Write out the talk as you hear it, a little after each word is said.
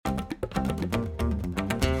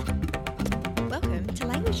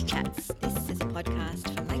Language Chats. This is a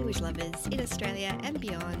podcast for language lovers in Australia and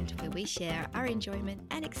beyond, where we share our enjoyment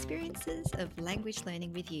and experiences of language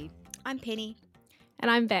learning with you. I'm Penny. And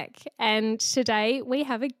I'm Beck. And today we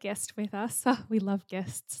have a guest with us. Oh, we love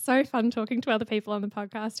guests. So fun talking to other people on the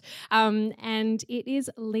podcast. And it is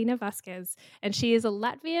Lena Vasquez. And she is a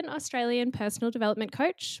Latvian Australian personal development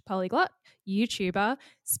coach, polyglot, YouTuber,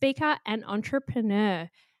 speaker, and entrepreneur.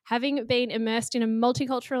 Having been immersed in a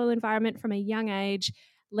multicultural environment from a young age,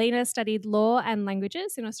 Lena studied law and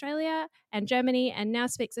languages in Australia and Germany and now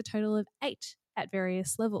speaks a total of 8 at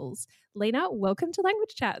various levels. Lena, welcome to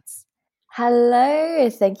Language Chats. Hello,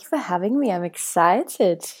 thank you for having me. I'm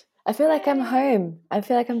excited. I feel like I'm home. I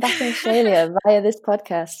feel like I'm back in Australia via this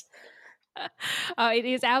podcast. Oh, it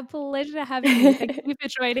is our pleasure to have you. Thank you for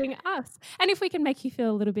joining us. And if we can make you feel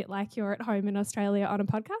a little bit like you're at home in Australia on a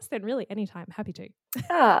podcast, then really anytime, happy to.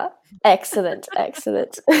 Excellent,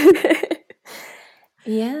 excellent.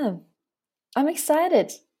 Yeah, I'm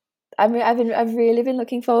excited. I've really been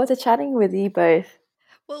looking forward to chatting with you both.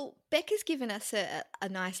 Well, Beck has given us a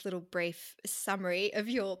nice little brief summary of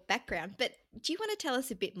your background, but do you want to tell us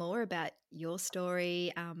a bit more about your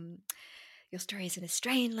story as an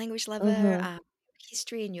Australian language lover,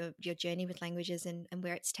 history and your journey with languages and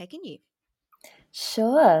where it's taken you?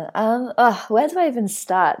 Sure. Where do I even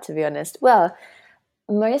start, to be honest? Well,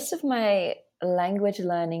 most of my language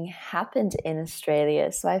learning happened in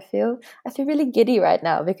Australia, so I feel really giddy right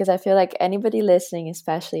now because I feel like anybody listening,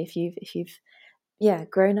 especially if you've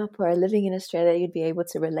grown up or are living in Australia, you'd be able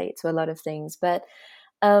to relate to a lot of things. But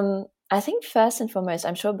I think first and foremost,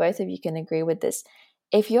 I'm sure both of you can agree with this.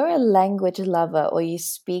 If you're a language lover or you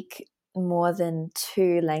speak more than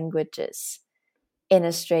 2 languages in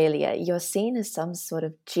Australia, you're seen as some sort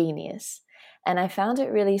of genius. And I found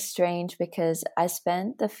it really strange because I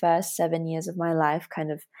spent the first 7 years of my life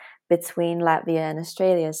kind of between Latvia and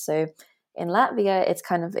Australia. So in Latvia,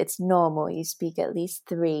 it's normal. You speak at least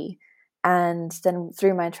 3. And then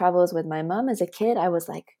through my travels with my mum as a kid, I was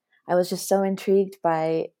just so intrigued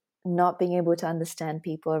by not being able to understand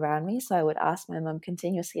people around me. So I would ask my mum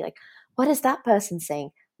continuously, like, what is that person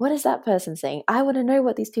saying? What is that person saying? I want to know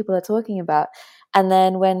what these people are talking about. And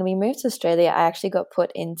then when we moved to Australia, I actually got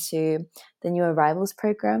put into the new arrivals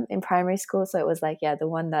program in primary school. So it was like, the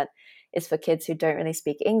one that is for kids who don't really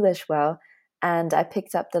speak English well. And I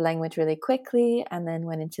picked up the language really quickly and then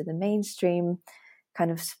went into the mainstream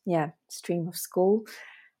stream of school.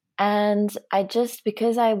 And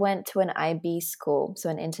because I went to an IB school, so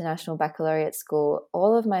an international baccalaureate school,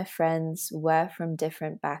 all of my friends were from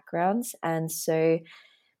different backgrounds. And so,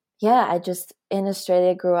 I just in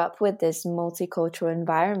Australia grew up with this multicultural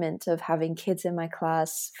environment of having kids in my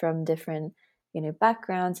class from different,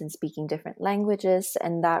 backgrounds and speaking different languages.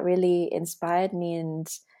 And that really inspired me and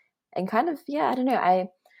kind of, I don't know, I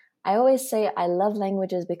always say I love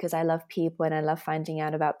languages because I love people and I love finding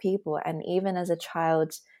out about people. And even as a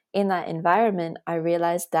child in that environment, I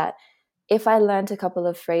realized that if I learned a couple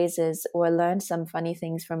of phrases or learned some funny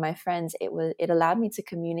things from my friends, it allowed me to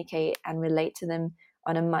communicate and relate to them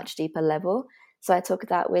on a much deeper level. So I took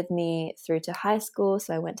that with me through to high school.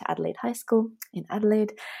 So I went to Adelaide High School in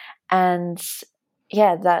Adelaide. And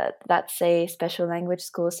that's a special language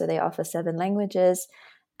school. So they offer 7 languages.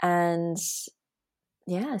 And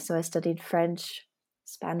so I studied French,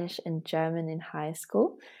 Spanish, and German in high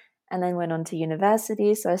school, and then went on to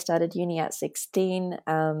university. So I started uni at 16,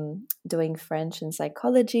 doing French and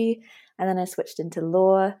psychology, and then I switched into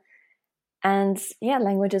law. And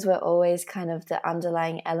languages were always kind of the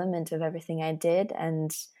underlying element of everything I did, and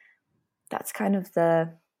that's kind of the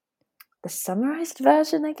summarized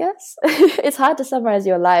version, I guess. It's hard to summarize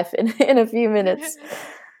your life in a few minutes.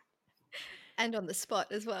 And on the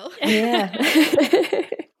spot as well. Yeah. I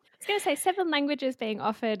was going to say 7 languages being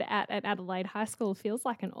offered at an Adelaide High School feels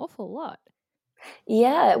like an awful lot.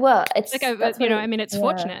 Yeah, well, it's like it's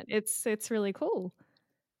fortunate. It's really cool.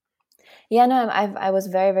 Yeah, no, I was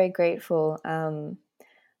very, very grateful. I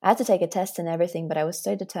had to take a test and everything, but I was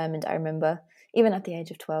so determined. I remember even at the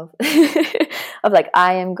age of 12 of like,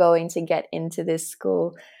 I am going to get into this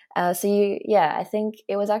school. I think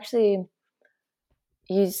it was actually,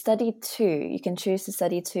 you study 2, you can choose to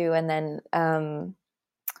study 2, and then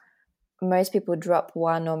most people drop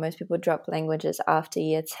 1 or most people drop languages after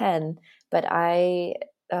year 10. But I,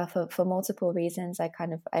 for multiple reasons,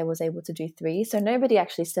 I was able to do 3. So nobody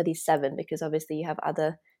actually studies 7 because obviously you have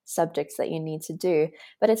other subjects that you need to do.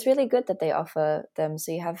 But it's really good that they offer them.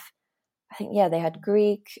 So you have, I think, they had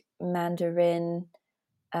Greek, Mandarin,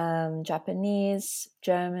 Japanese,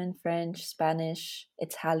 German, French, Spanish,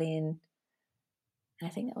 Italian, and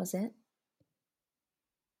I think that was it.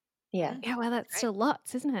 Yeah. Yeah, well, that's still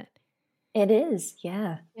lots, isn't it? It is,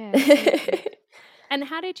 yeah. Yeah, absolutely. And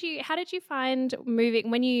how did you find moving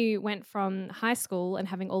when you went from high school and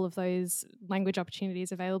having all of those language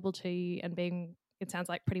opportunities available to you and being, it sounds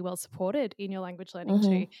like, pretty well supported in your language learning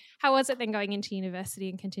too? How was it then going into university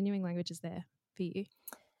and continuing languages there for you?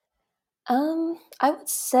 I would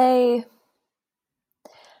say,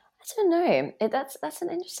 I don't know. That's an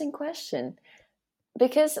interesting question.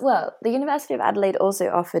 Because, well, the University of Adelaide also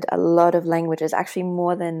offered a lot of languages, actually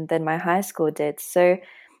more than my high school did. So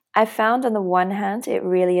I found on the one hand, it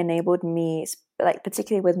really enabled me, like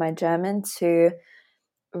particularly with my German, to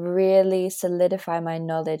really solidify my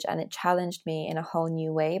knowledge, and it challenged me in a whole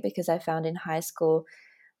new way, because I found in high school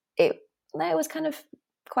it it was kind of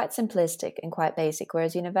quite simplistic and quite basic,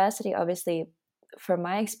 whereas university, obviously, from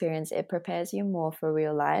my experience, it prepares you more for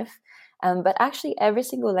real life. But actually, every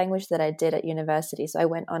single language that I did at university, so I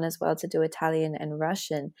went on as well to do Italian and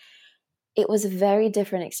Russian, it was a very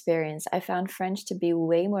different experience. I found French to be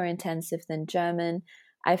way more intensive than German.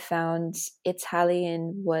 I found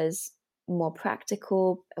Italian was more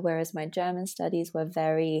practical, whereas my German studies were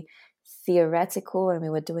very theoretical, and we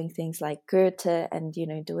were doing things like Goethe and,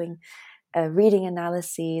 doing reading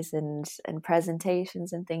analyses and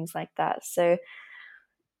presentations and things like that. So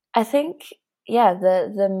I think, yeah,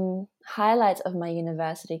 the highlight of my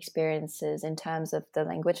university experiences in terms of the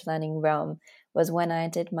language learning realm was when I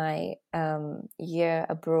did my year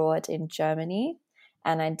abroad in Germany,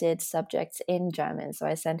 and I did subjects in German. So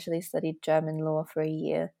I essentially studied German law for a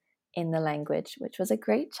year in the language, which was a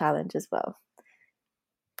great challenge as well.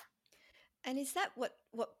 And is that what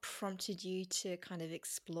prompted you to kind of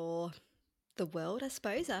explore the world, I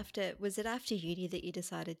suppose? Was it after uni that you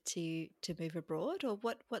decided to move abroad, or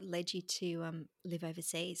what led you to live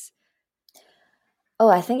overseas? Oh,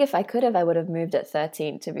 I think if I could have, I would have moved at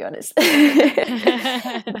 13, to be honest. But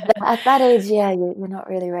at that age, yeah, you're not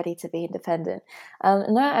really ready to be independent.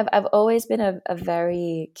 No, I've always been a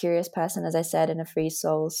very curious person, as I said, and a free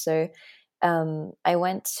soul. So I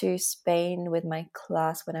went to Spain with my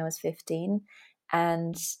class when I was 15,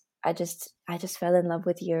 and I just fell in love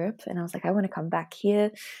with Europe, and I was like, I want to come back here.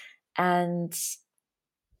 And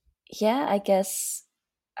yeah, I guess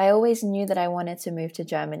I always knew that I wanted to move to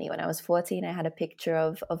Germany. When I was 14, I had a picture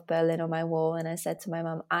of Berlin on my wall, and I said to my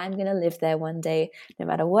mom, I'm going to live there one day, no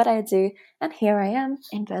matter what I do. And here I am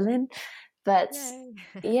in Berlin. But Yay.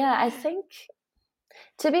 yeah, I think,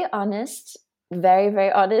 to be honest, very,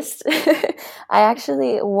 very honest, I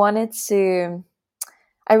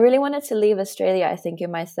really wanted to leave Australia, I think, in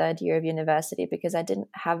my third year of university, because I didn't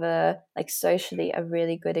have socially, a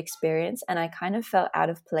really good experience. And I kind of felt out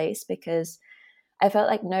of place, because I felt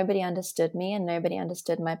like nobody understood me and nobody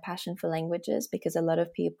understood my passion for languages, because a lot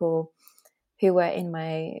of people who were in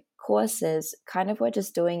my courses kind of were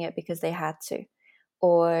just doing it because they had to,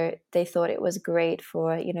 or they thought it was great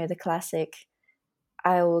for, the classic,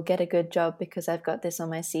 I will get a good job because I've got this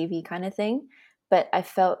on my CV kind of thing. But I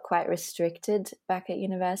felt quite restricted back at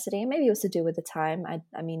university. Maybe it was to do with the time.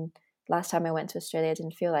 I mean, last time I went to Australia, I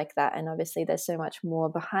didn't feel like that. And obviously, there's so much more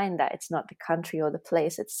behind that. It's not the country or the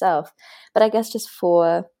place itself. But I guess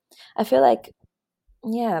I feel like,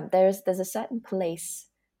 yeah, there's a certain place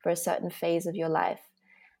for a certain phase of your life.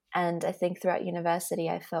 And I think throughout university,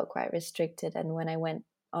 I felt quite restricted. And when I went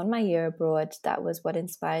on my year abroad, that was what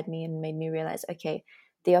inspired me and made me realize, okay,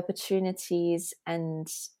 the opportunities and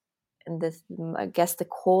the, I guess, the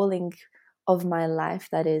calling of my life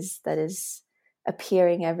that is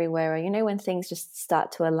appearing everywhere. Or, when things just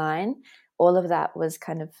start to align, all of that was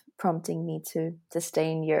kind of prompting me to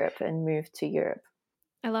stay in Europe and move to Europe.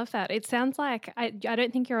 I love that. It sounds like I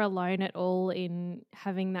don't think you're alone at all in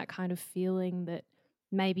having that kind of feeling that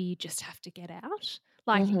maybe you just have to get out.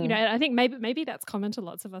 Like, Mm-hmm. I think maybe that's common to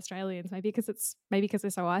lots of Australians, maybe because they're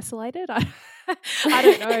so isolated. I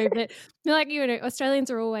don't know, but like, Australians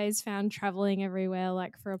are always found traveling everywhere,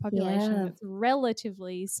 like for a population Yeah. that's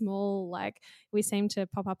relatively small, like we seem to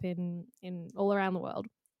pop up in all around the world.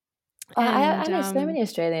 I And know so many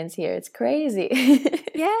Australians here. It's crazy.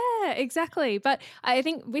 yeah, exactly. But I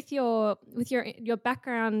think with your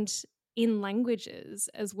background in languages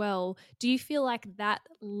as well, do you feel like that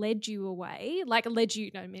led you away? Like led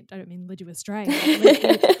you? No, I don't mean led you astray.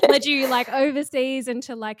 Like led you like overseas and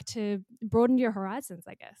to broaden your horizons,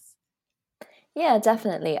 I guess. Yeah,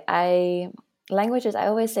 definitely. I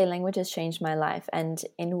always say languages changed my life, and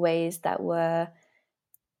in ways that were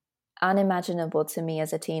unimaginable to me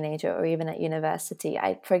as a teenager or even at university.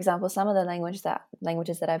 For example, some of the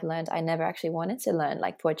languages that I've learned, I never actually wanted to learn,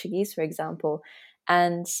 like Portuguese, for example.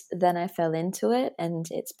 And then I fell into it, and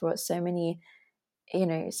it's brought so many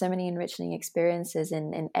so many enriching experiences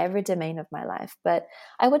in every domain of my life. But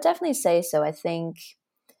I would definitely say so. I think,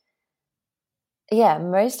 yeah,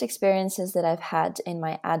 most experiences that I've had in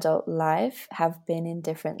my adult life have been in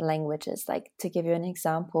different languages. Like, to give you an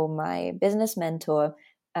example, my business mentor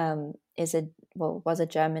was a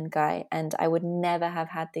German guy, and I would never have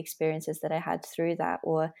had the experiences that I had through that,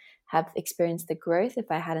 or have experienced the growth if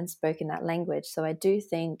I hadn't spoken that language. So I do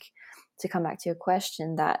think, to come back to your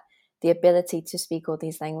question, that the ability to speak all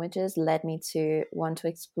these languages led me to want to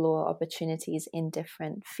explore opportunities in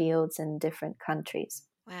different fields and different countries.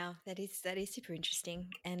 Wow, that is super interesting.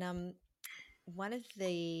 And one of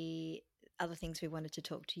the other things we wanted to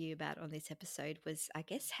talk to you about on this episode was, I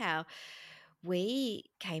guess, how we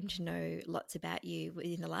came to know lots about you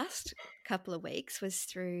in the last couple of weeks was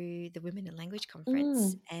through the Women in Language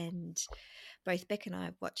conference. Mm. And both Beck and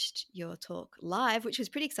I watched your talk live, which was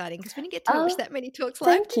pretty exciting because we didn't get to watch Oh, that many talks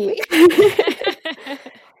live, thank did you. we?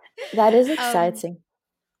 That is um, exciting.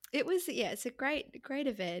 it was, yeah, it's a great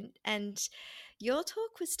event. And your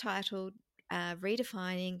talk was titled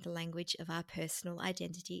Redefining the Language of Our Personal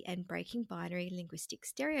Identity and Breaking Binary Linguistic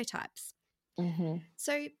Stereotypes. Mm-hmm.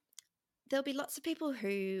 So there'll be lots of people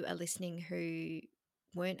who are listening who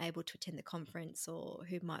weren't able to attend the conference or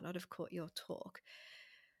who might not have caught your talk.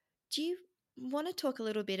 Do you want to talk a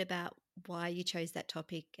little bit about why you chose that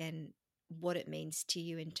topic and what it means to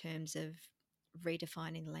you in terms of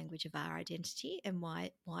redefining the language of our identity and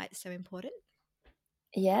why it's so important?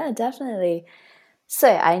 Yeah, definitely. So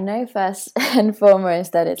I know first and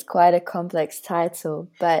foremost that it's quite a complex title,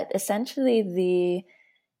 but essentially the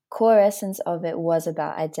core essence of it was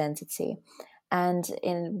about identity. And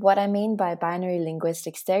in what I mean by binary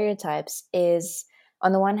linguistic stereotypes is,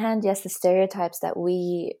 on the one hand, yes, the stereotypes that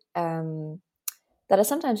that are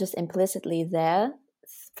sometimes just implicitly there.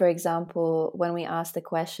 For example, when we ask the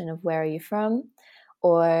question of where are you from,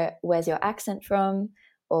 or where's your accent from,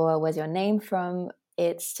 or where's your name from,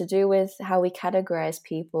 it's to do with how we categorize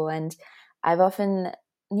people. And I've often,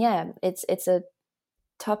 yeah, it's a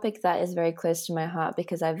topic that is very close to my heart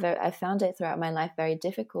because I found it throughout my life very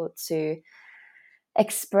difficult to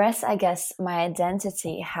express, I guess, my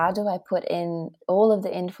identity. How do I put in all of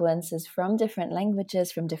the influences from different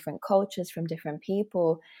languages, from different cultures, from different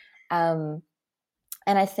people? Um,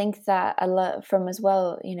 and I think that a lot from, as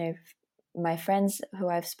well, my friends who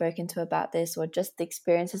I've spoken to about this, or just the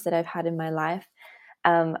experiences that I've had in my life,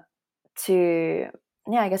 um, to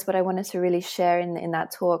yeah, I guess what I wanted to really share in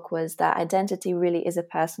that talk was that identity really is a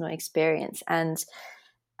personal experience. And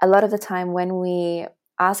a lot of the time when we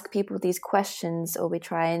ask people these questions, or we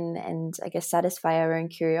try and I guess satisfy our own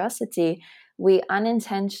curiosity, we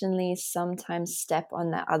unintentionally sometimes step on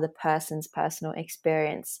that other person's personal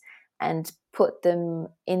experience and put them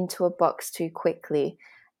into a box too quickly.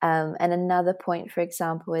 And another point, for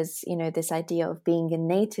example, is this idea of being a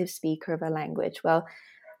native speaker of a language. Well,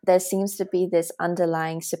 there seems to be this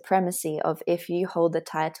underlying supremacy of, if you hold the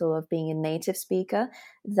title of being a native speaker,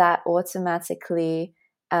 that automatically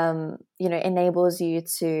enables you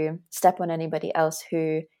to step on anybody else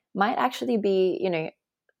who might actually be,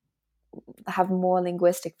 have more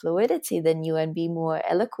linguistic fluidity than you and be more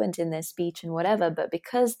eloquent in their speech and whatever. But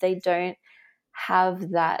because they don't have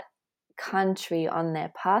that country on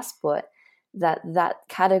their passport, that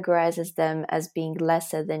categorizes them as being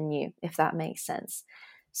lesser than you, if that makes sense.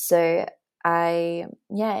 So in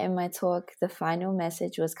my talk, the final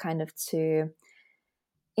message was kind of to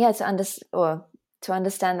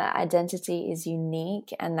understand that identity is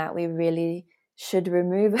unique, and that we really should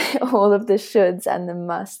remove all of the shoulds and the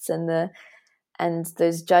musts and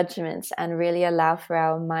those judgments, and really allow for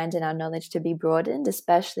our mind and our knowledge to be broadened,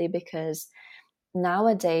 especially because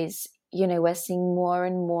nowadays, we're seeing more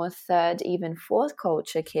and more third, even fourth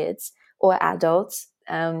culture kids or adults,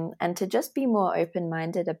 and to just be more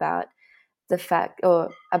open-minded about the fact, or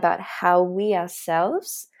about how we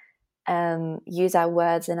ourselves use our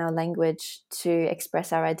words and our language to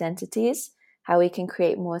express our identities, how we can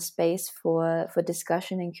create more space for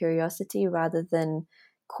discussion and curiosity rather than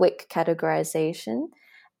quick categorization,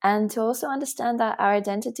 and to also understand that our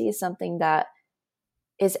identity is something that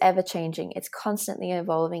is ever changing. It's constantly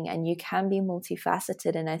evolving, and you can be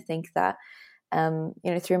multifaceted. And I think that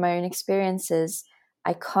through my own experiences,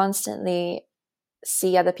 I constantly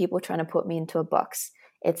see other people trying to put me into a box.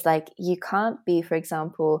 It's like, you can't be, for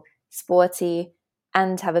example, sporty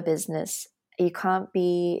and have a business. You can't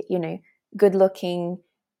be, good looking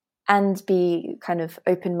and be kind of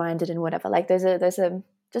open-minded and whatever. Like, there's a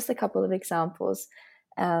just a couple of examples,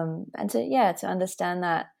 and to understand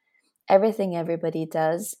that everything everybody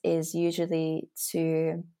does is usually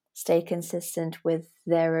to stay consistent with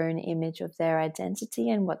their own image of their identity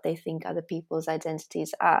and what they think other people's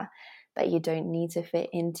identities are. But you don't need to fit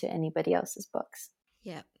into anybody else's box.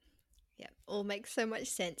 Yeah. Yeah. All makes so much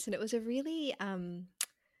sense. And it was a really,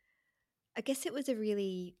 I guess it was a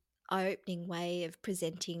really eye-opening way of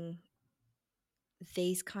presenting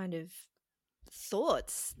these kind of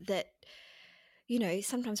thoughts that, you know,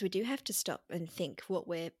 sometimes we do have to stop and think what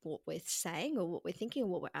we're saying or what we're thinking or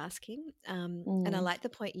what we're asking. And I like the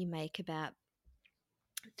point you make about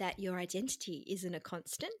that your identity isn't a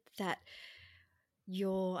constant, that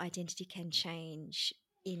your identity can change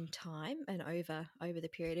in time and over the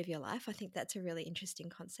period of your life. I think that's a really interesting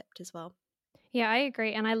concept as well. Yeah, I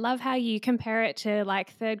agree. And I love how you compare it to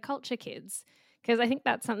like third culture kids, because I think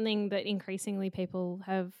that's something that increasingly people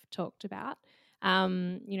have talked about.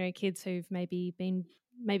 You know, kids who've maybe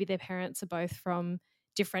their parents are both from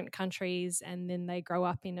different countries and then they grow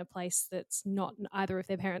up in a place that's not either of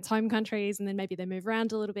their parents' home countries, and then maybe they move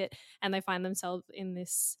around a little bit and they find themselves in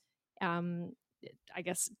this, I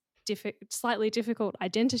guess, slightly difficult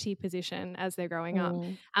identity position as they're growing up.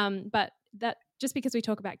 But that just because we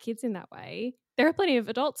talk about kids in that way, there are plenty of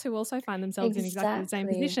adults who also find themselves in exactly the same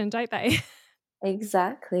position, don't they?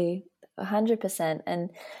 Exactly, 100%. And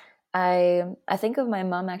I think of my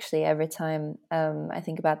mum actually every time I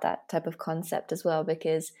think about that type of concept as well,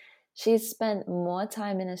 because she's spent more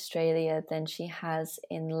time in Australia than she has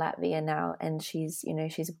in Latvia now, and she's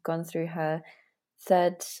gone through her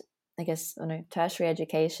third, I guess, tertiary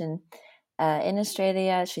education in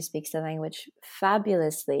Australia. She speaks the language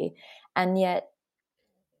fabulously, and yet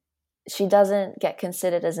she doesn't get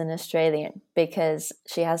considered as an Australian because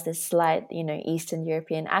she has this slight, Eastern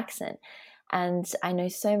European accent. And I know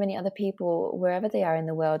so many other people, wherever they are in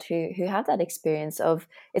the world, who have that experience of,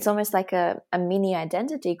 it's almost like a mini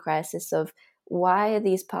identity crisis of, why are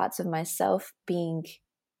these parts of myself being,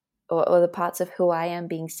 or the parts of who I am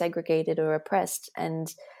being segregated or oppressed?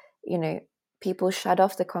 And, people shut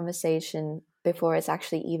off the conversation before it's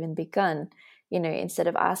actually even begun, instead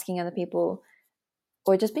of asking other people,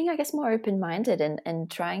 or just being, I guess, more open-minded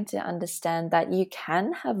and trying to understand that you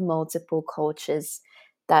can have multiple cultures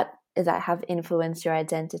that have influenced your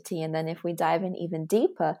identity. And then if we dive in even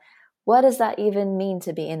deeper, what does that even mean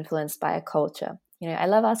to be influenced by a culture? I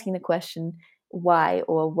love asking the question, why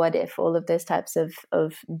or what if, all of those types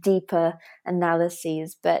of deeper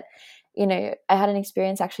analyses. But, I had an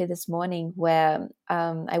experience actually this morning where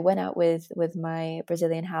I went out with my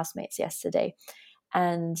Brazilian housemates yesterday,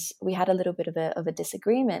 and we had a little bit of a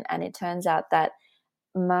disagreement. And it turns out that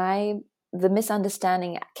the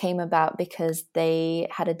misunderstanding came about because they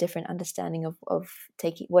had a different understanding of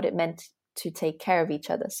taking what it meant to take care of each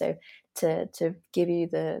other. So to give you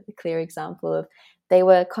the clear example of, they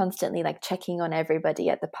were constantly like checking on everybody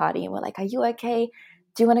at the party and were like, are you okay?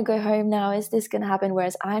 Do you want to go home now? Is this going to happen?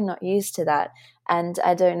 Whereas I'm not used to that. And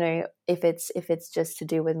I don't know if it's just to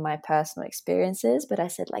do with my personal experiences, but I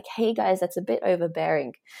said like, hey guys, that's a bit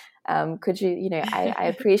overbearing. Could you,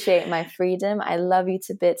 I appreciate my freedom. I love you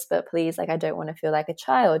to bits, but please, like, I don't want to feel like a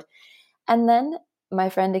child. And then my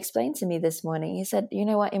friend explained to me this morning, he said, you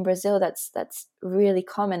know what, in Brazil, that's really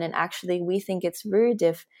common. And actually we think it's rude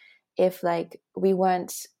if like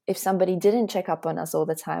if somebody didn't check up on us all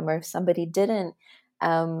the time, or if somebody didn't,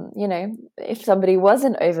 if somebody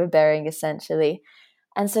wasn't overbearing essentially.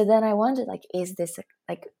 And so then I wondered, like, is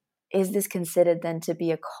this considered then to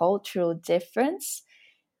be a cultural difference?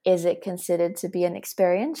 Is it considered to be an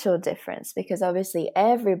experiential difference? Because obviously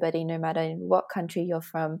everybody, no matter in what country you're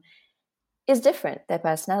from, is different. Their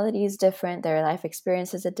personality is different, their life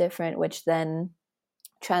experiences are different, which then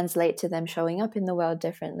translate to them showing up in the world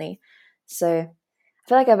differently. So I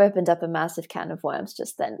feel like I've opened up a massive can of worms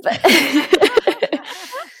just then, but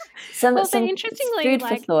some interestingly, food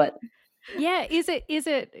for thought. Yeah, is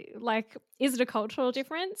it a cultural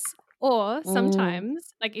difference? Or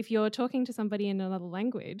sometimes, like if you're talking to somebody in another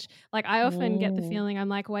language, like I often get the feeling, I'm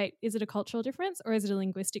like, wait, is it a cultural difference or is it a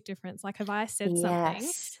linguistic difference? Like, have I said something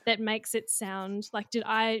that makes it sound like, did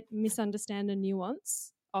I misunderstand a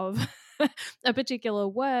nuance of a particular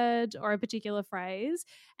word or a particular phrase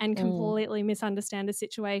and completely misunderstand a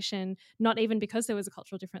situation, not even because there was a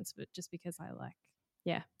cultural difference, but just because I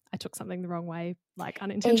took something the wrong way, like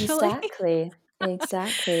unintentionally.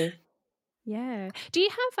 Exactly. Yeah. Do you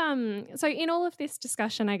have so in all of this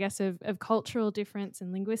discussion, I guess, of cultural difference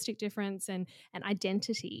and linguistic difference and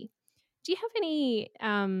identity, do you have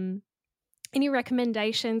any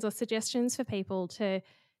recommendations or suggestions for people to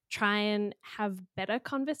try and have better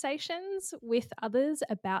conversations with others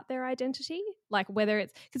about their identity. Like whether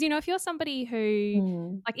it's because, if you're somebody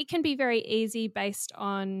who, like, it can be very easy based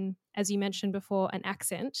on, as you mentioned before, an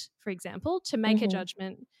accent, for example, to make a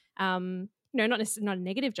judgment, not a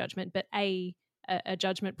negative judgment, but a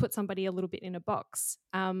judgment, put somebody a little bit in a box,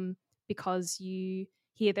 because you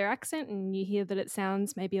hear their accent and you hear that it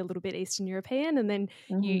sounds maybe a little bit Eastern European, and then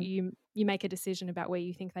you make a decision about where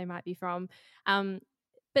you think they might be from.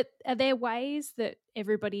 But are there ways that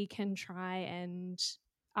everybody can try and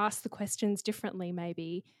ask the questions differently,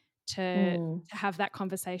 maybe to have that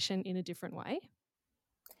conversation in a different way?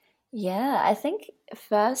 Yeah, I think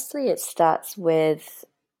firstly it starts with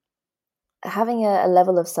having a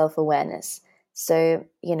level of self-awareness. So,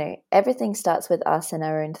 everything starts with us and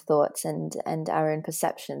our own thoughts and our own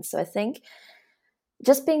perceptions. So I think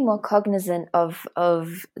just being more cognizant of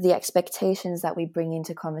the expectations that we bring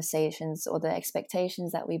into conversations, or the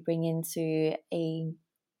expectations that we bring into a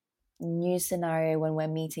new scenario when we're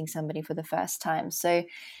meeting somebody for the first time. So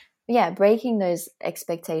yeah, breaking those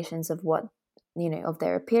expectations of what, of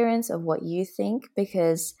their appearance, of what you think,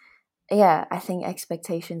 because yeah, I think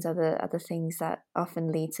expectations are the things that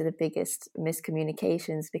often lead to the biggest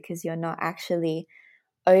miscommunications, because you're not actually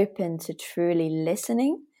open to truly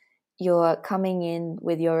listening. You're coming in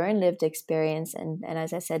with your own lived experience, and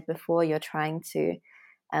as I said before, you're trying to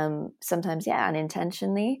sometimes,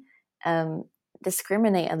 unintentionally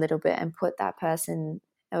discriminate a little bit and put that person,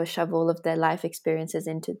 or shove all of their life experiences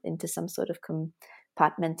into some sort of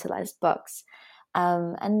compartmentalized box.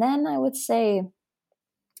 And then I would say,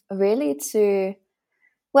 really, this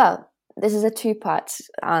is a two-part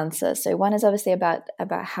answer. So one is obviously about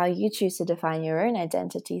how you choose to define your own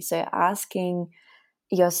identity. So asking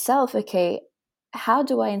yourself, okay, how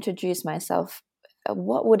do I introduce myself?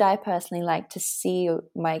 What would I personally like to see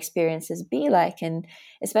my experiences be like? And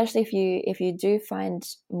especially if you do find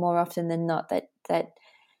more often than not that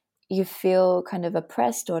you feel kind of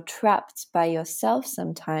oppressed or trapped by yourself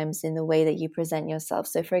sometimes in the way that you present yourself.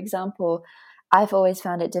 So for example, I've always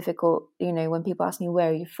found it difficult, when people ask me,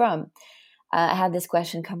 where are you from? I had this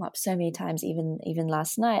question come up so many times, even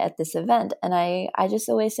last night at this event. And I just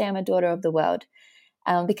always say I'm a daughter of the world,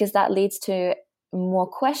 because that leads to more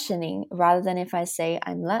questioning, rather than if I say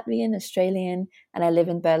I'm Latvian, Australian, and I live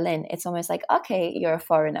in Berlin. It's almost like, okay, you're a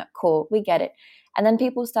foreigner. Cool, we get it. And then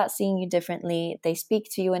people start seeing you differently. They speak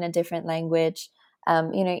to you in a different language.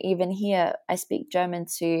 Even here, I speak German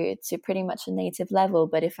to pretty much a native level.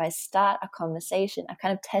 But if I start a conversation, I've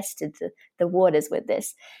kind of tested the waters with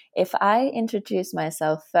this. If I introduce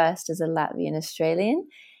myself first as a Latvian Australian,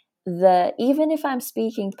 even if I'm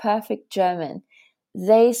speaking perfect German,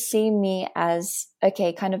 they see me as,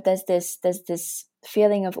 okay, kind of there's this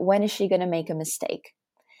feeling of, when is she going to make a mistake?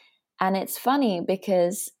 And it's funny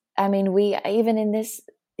because, I mean, we even in this,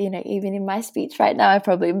 even in my speech right now, I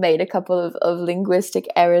probably made a couple of linguistic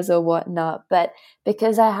errors or whatnot, but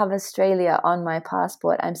because I have Australia on my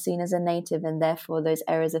passport, I'm seen as a native, and therefore those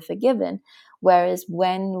errors are forgiven. Whereas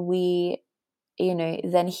when we,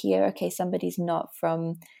 then hear, okay, somebody's not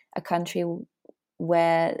from a country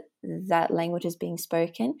where that language is being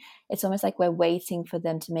spoken, it's almost like we're waiting for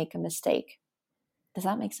them to make a mistake. Does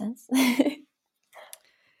that make sense?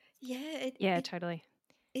 Yeah, Totally.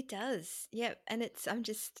 it does. Yeah, and I'm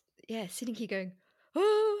just sitting here going,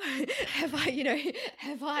 oh, have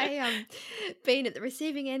I been at the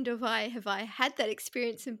receiving end, of have I had that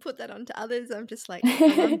experience and put that onto others? I'm just like,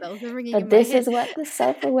 alarm bells are ringing in But my this head. is what the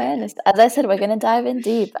self-awareness, as I said, we're going to dive in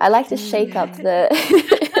deep. I like to shake up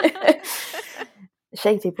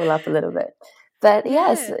shake people up a little bit. But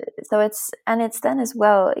yes, so it's then as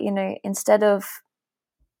well, instead of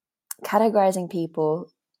categorizing people,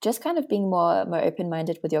 just kind of being more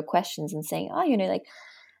open-minded with your questions and saying,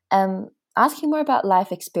 asking more about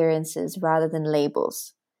life experiences rather than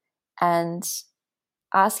labels, and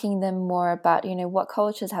asking them more about, what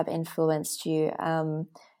cultures have influenced you,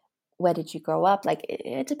 where did you grow up? Like,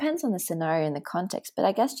 it depends on the scenario and the context, but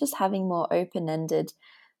I guess just having more open-ended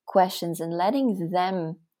questions and letting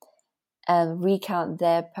them recount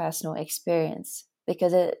their personal experience.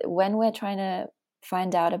 Because when we're trying to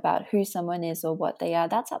find out about who someone is or what they are,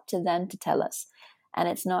 that's up to them to tell us, and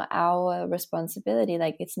it's not our responsibility.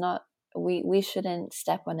 Like, it's not, we shouldn't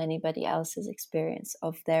step on anybody else's experience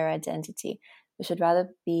of their identity. We should rather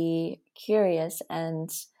be curious and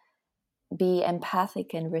be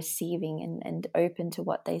empathic and receiving and open to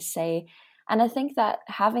what they say. And I think that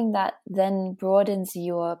having that then broadens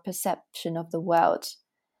your perception of the world,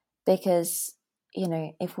 because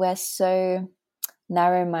if we're so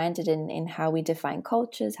narrow-minded in how we define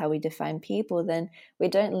cultures, how we define people, then we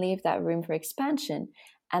don't leave that room for expansion.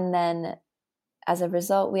 And then as a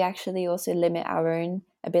result, we actually also limit our own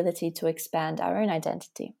ability to expand our own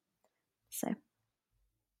identity. So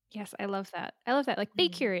Yes, I love that. I love that. Like, be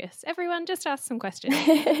curious. Everyone, just ask some questions.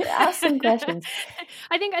 ask some questions.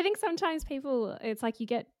 I think sometimes people, it's like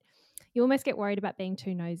you almost get worried about being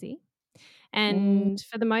too nosy. And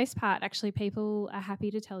for the most part, actually, people are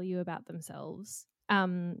happy to tell you about themselves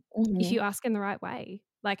if you ask in the right way.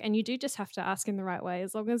 Like, and you do just have to ask in the right way,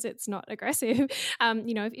 as long as it's not aggressive.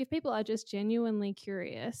 If people are just genuinely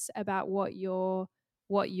curious about what your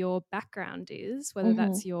background is, whether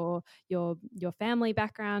that's your family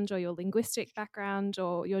background or your linguistic background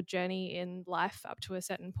or your journey in life up to a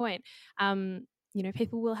certain point,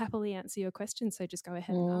 people will happily answer your questions. So just go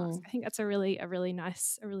ahead and ask. I think that's a really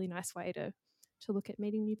nice way to look at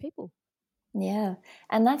meeting new people. Yeah,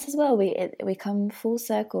 and that's as well. We come full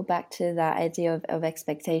circle back to that idea of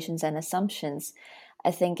expectations and assumptions.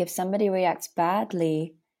 I think if somebody reacts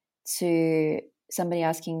badly to somebody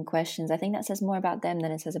asking questions, I think that says more about them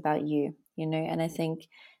than it says about you. And I think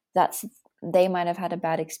they might have had a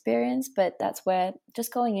bad experience, but that's where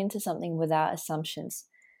just going into something without assumptions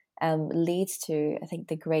leads to, I think,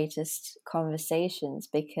 the greatest conversations.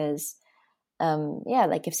 Because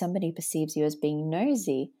like if somebody perceives you as being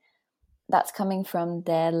nosy, that's coming from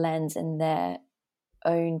their lens and their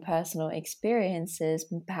own personal experiences.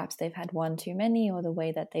 Perhaps they've had one too many, or the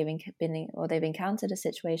way that they've encountered a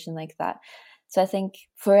situation like that. So I think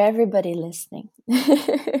for everybody listening,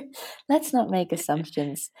 let's not make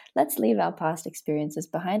assumptions. Let's leave our past experiences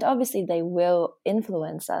behind. Obviously, they will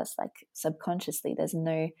influence us, like subconsciously. There's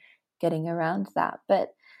no getting around that.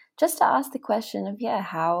 But just to ask the question of,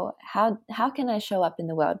 how can I show up in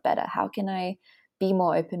the world better? How can I be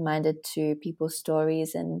more open-minded to people's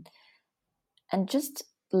stories and just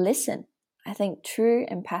listen? I think true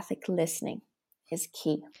empathic listening is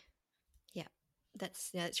key. Yeah,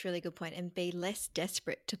 that's a really good point. And be less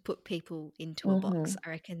desperate to put people into a box. I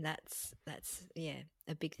reckon that's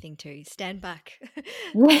a big thing too. Stand back.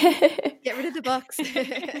 Get rid of the box.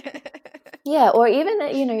 Yeah, or even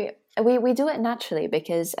we do it naturally,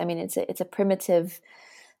 because I mean it's a primitive,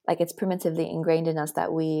 like it's primitively ingrained in us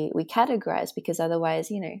that we categorize, because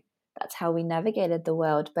otherwise that's how we navigated the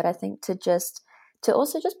world. But I think to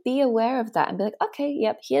also just be aware of that and be like, okay,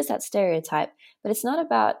 yep, here's that stereotype, but it's not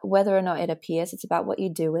about whether or not it appears, it's about what you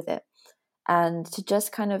do with it. And to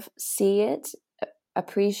just kind of see it,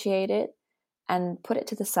 appreciate it, and put it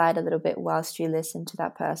to the side a little bit whilst you listen to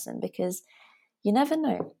that person, because you never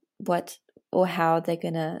know what or how they're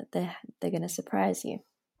gonna surprise you.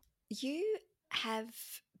 You have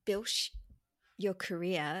built your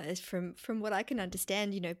career, is from what I can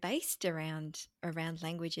understand, based around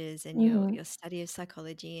languages and your study of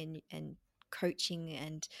psychology and coaching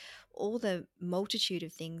and all the multitude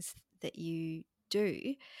of things that you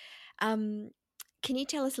do. Can you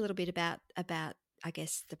tell us a little bit about I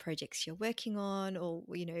guess the projects you're working on, or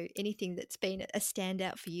anything that's been a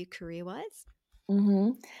standout for you career-wise?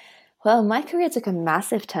 Well, my career took a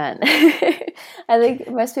massive turn. I think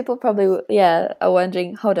most people probably, are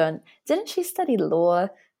wondering, hold on, didn't she study law?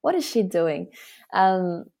 What is she doing?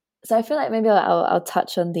 So I feel like maybe I'll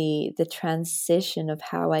touch on the transition of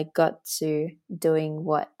how I got to doing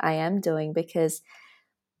what I am doing, because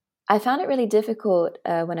I found it really difficult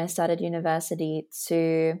when I started university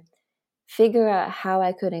to figure out how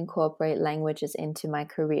I could incorporate languages into my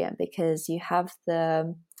career, because you have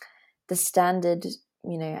the standard,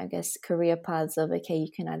 I guess, career paths of, okay, you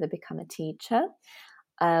can either become a teacher,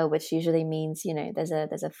 which usually means, there's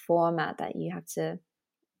a format that you have to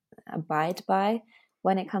abide by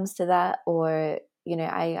when it comes to that. Or,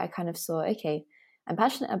 I kind of saw, okay, I'm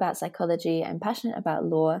passionate about psychology, I'm passionate about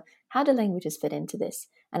law. How do languages fit into this?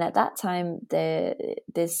 And at that time,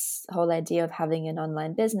 this whole idea of having an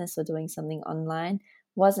online business or doing something online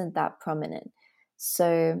wasn't that prominent.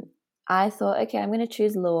 So I thought, okay, I'm going to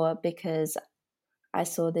choose law because I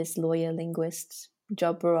saw this lawyer linguist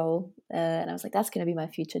job role, and I was like, that's going to be my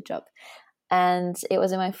future job. And it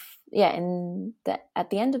was at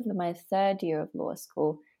the end of my third year of law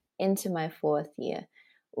school into my fourth year,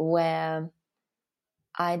 where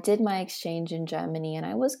I did my exchange in Germany, and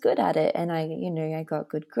I was good at it, and I got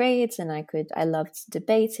good grades, and I loved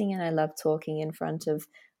debating, and I loved talking in front of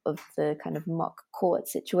the kind of mock court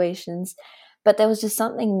situations. But there was just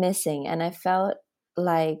something missing, and I felt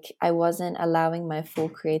like I wasn't allowing my full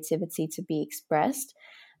creativity to be expressed.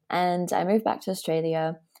 And I moved back to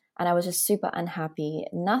Australia, and I was just super unhappy.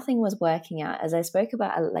 Nothing was working out. As I spoke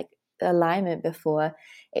about like alignment before,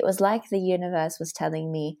 it was like the universe was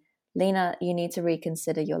telling me, Lena, you need to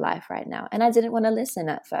reconsider your life right now. And I didn't want to listen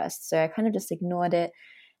at first, so I kind of just ignored it.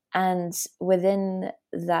 And within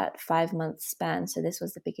that 5-month span, so this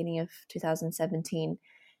was the beginning of 2017,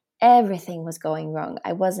 everything was going wrong.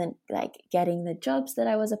 I wasn't like getting the jobs that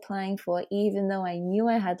I was applying for, even though I knew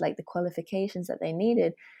I had like the qualifications that they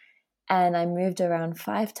needed. And I moved around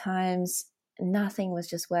 5 times. Nothing was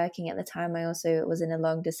just working at the time. I also was in a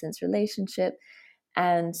long distance relationship.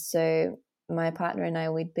 And so my partner and I,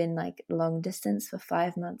 we'd been like long distance for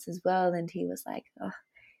 5 months as well. And he was like, oh,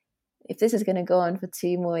 if this is going to go on for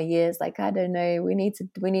 2 more years, like, I don't know, we need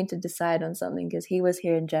to decide on something, because he was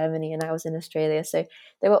here in Germany and I was in Australia. So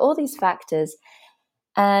there were all these factors.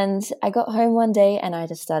 And I got home one day and I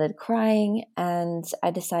just started crying, and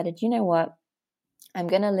I decided, you know what, I'm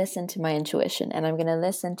going to listen to my intuition and I'm going to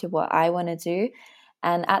listen to what I want to do.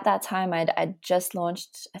 And at that time, I'd just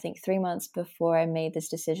launched, I think 3 months before I made this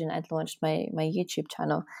decision, I'd launched my YouTube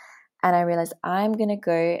channel. And I realized I'm going to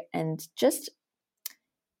go and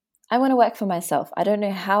I want to work for myself. I don't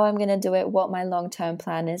know how I'm going to do it, what my long-term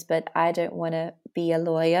plan is, but I don't want to be a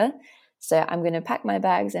lawyer. So I'm going to pack my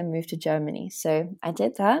bags and move to Germany. So I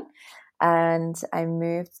did that. And I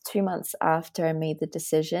moved 2 months after I made the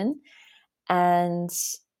decision. And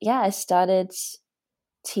yeah, I started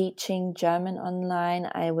teaching German online.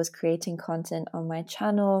 I was creating content on my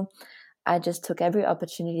channel. I just took every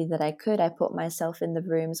opportunity that I could. I put myself in the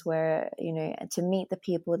rooms where, to meet the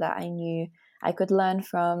people that I knew I could learn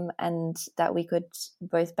from and that we could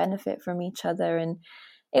both benefit from each other. And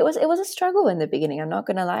it was a struggle in the beginning. I'm not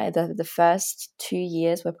going to lie. The first 2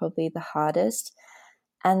 years were probably the hardest.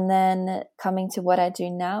 And then coming to what I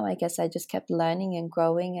do now, I guess I just kept learning and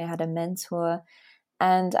growing. I had a mentor,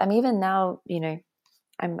 and I'm even now,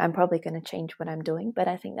 I'm probably going to change what I'm doing, but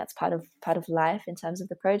I think that's part of life in terms of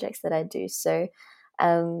the projects that I do. So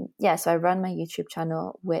so I run my YouTube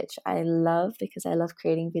channel, which I love because I love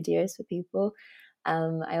creating videos for people.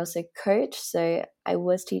 I also coach. So I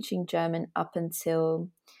was teaching German up until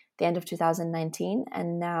the end of 2019,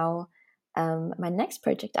 and now my next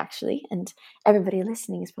project, actually, and everybody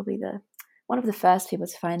listening is probably one of the first people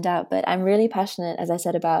to find out, but I'm really passionate, as I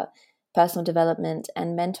said, about personal development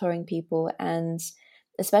and mentoring people. And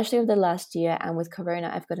especially over the last year and with Corona,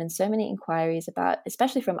 I've gotten so many inquiries about,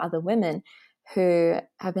 especially from other women who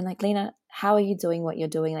have been like, Lena, how are you doing what you're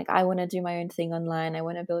doing? Like, I want to do my own thing online. I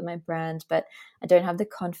want to build my brand, but I don't have the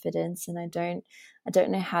confidence and I don't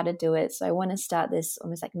know how to do it. So I want to start this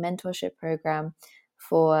almost like mentorship program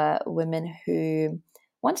for women who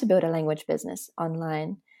want to build a language business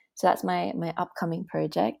online. So that's my upcoming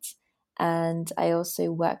project. And I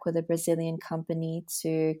also work with a Brazilian company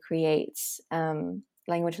to create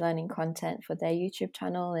language learning content for their YouTube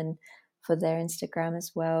channel and for their Instagram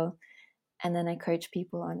as well. And then I coach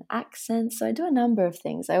people on accents. So I do a number of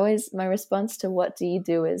things. My response to what do you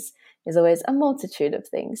do is always a multitude of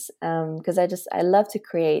things, because I love to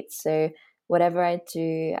create. So whatever I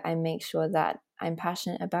do, I make sure that I'm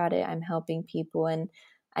passionate about it. I'm helping people, and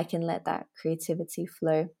I can let that creativity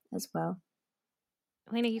flow as well.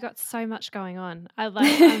 Lena, you got so much going on. I'm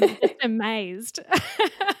just amazed.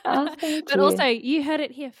 Oh, thank But you. also, you heard it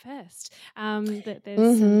here first, that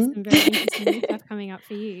there's some very interesting stuff coming up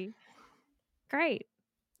for you. Great.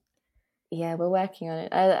 Yeah, we're working on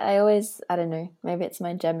it. I always, I don't know, maybe it's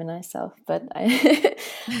my Gemini self, but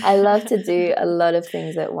I love to do a lot of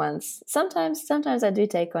things at once. Sometimes I do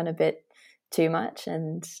take on a bit too much,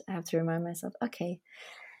 and I have to remind myself, okay,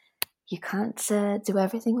 you can't do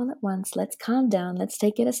everything all at once. Let's calm down. Let's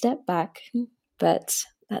take it a step back. But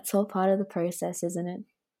that's all part of the process, isn't it?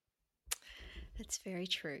 That's very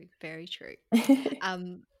true. Very true.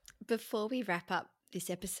 Before we wrap up this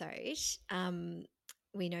episode,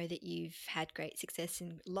 we know that you've had great success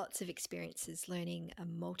and lots of experiences learning a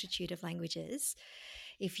multitude of languages.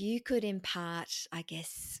 If you could impart, I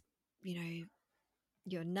guess,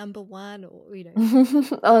 your number one, or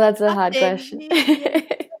Oh, that's a hard then, question.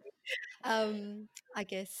 I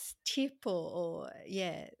guess tip or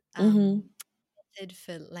Mm-hmm. method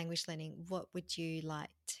for language learning, what would you like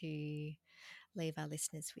to leave our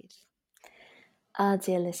listeners with?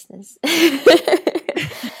 Dear listeners,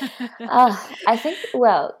 I think,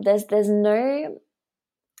 well, there's no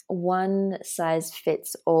one size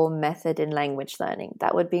fits all method in language learning.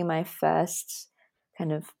 That would be my first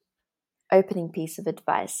kind of opening piece of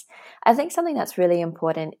advice. I think something that's really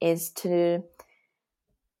important is to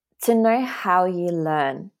know how you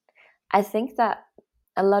learn. I think that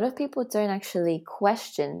a lot of people don't actually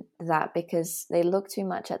question that because they look too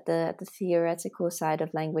much at the theoretical side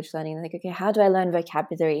of language learning. They're like, okay, how do I learn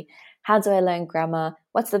vocabulary? How do I learn grammar?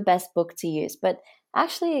 What's the best book to use? But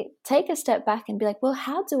actually take a step back and be like, well,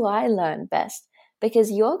 how do I learn best?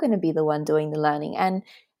 Because you're going to be the one doing the learning. And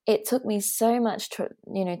it took me so much,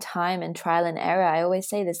 time and trial and error. I always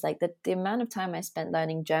say this, like the amount of time I spent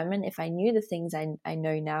learning German, if I knew the things I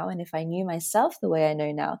know now, and if I knew myself the way I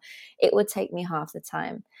know now, it would take me half the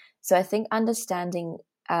time. So I think understanding,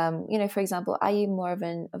 for example, are you more of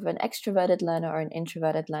an extroverted learner or an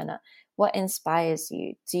introverted learner? What inspires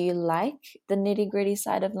you? Do you like the nitty-gritty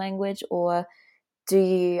side of language, or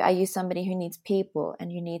are you somebody who needs people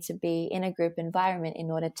and you need to be in a group environment in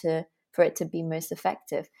order for it to be most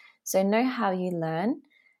effective? So know how you learn,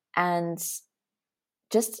 and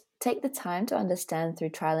just take the time to understand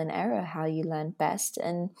through trial and error how you learn best.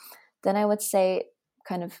 And then I would say,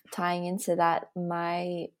 kind of tying into that,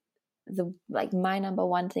 my number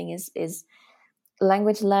one thing is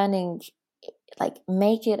language learning. Like,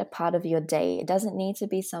 make it a part of your day. It doesn't need to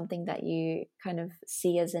be something that you kind of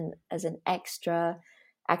see as an extra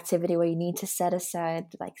activity where you need to set aside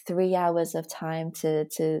like 3 hours of time to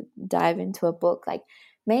dive into a book. Like,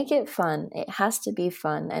 make it fun. It has to be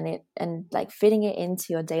fun, and like fitting it into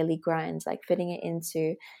your daily grinds, like fitting it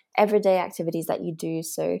into everyday activities that you do.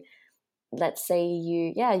 So let's say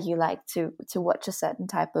you like to watch a certain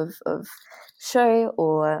type of show,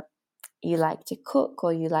 or you like to cook,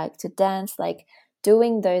 or you like to dance, like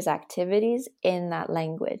doing those activities in that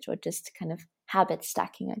language, or just kind of habit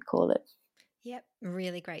stacking, I'd call it. Yep,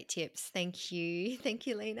 really great tips. Thank you. Thank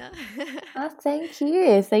you, Lena. Thank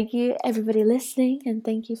you. Thank you, everybody listening, and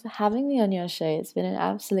thank you for having me on your show. It's been an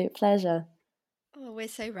absolute pleasure. Oh, we're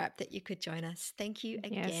so rapt that you could join us. Thank you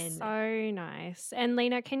again. Yes, so nice. And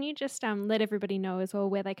Lena, can you just let everybody know as well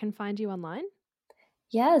where they can find you online?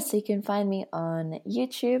 Yeah, so you can find me on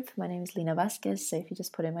YouTube. My name is Lina Vasquez. So if you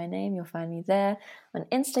just put in my name, you'll find me there. On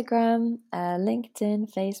Instagram,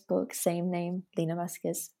 LinkedIn, Facebook, same name, Lina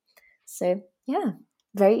Vasquez. So yeah,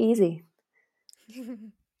 very easy.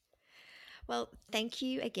 Well, thank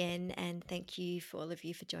you again, and thank you for all of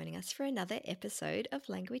you for joining us for another episode of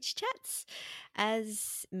Language Chats.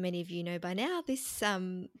 As many of you know by now, this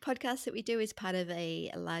podcast that we do is part of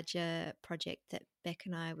a larger project that Beck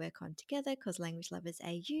and I work on together called Language Lovers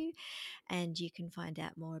AU, and you can find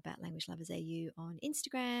out more about Language Lovers AU on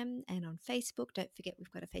Instagram and on Facebook. Don't forget,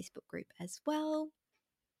 we've got a Facebook group as well.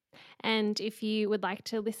 And if you would like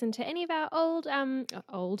to listen to any of our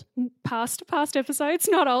past episodes,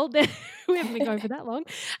 not old, we haven't been going for that long.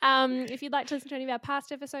 If you'd like to listen to any of our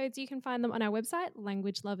past episodes, you can find them on our website,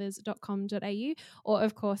 languagelovers.com.au, or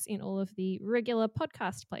of course in all of the regular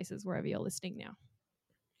podcast places wherever you're listening now.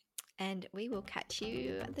 And we will catch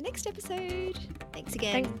you at the next episode. Thanks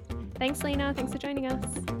again. Thanks, Lena. Thanks for joining us.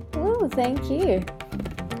 Oh, thank you.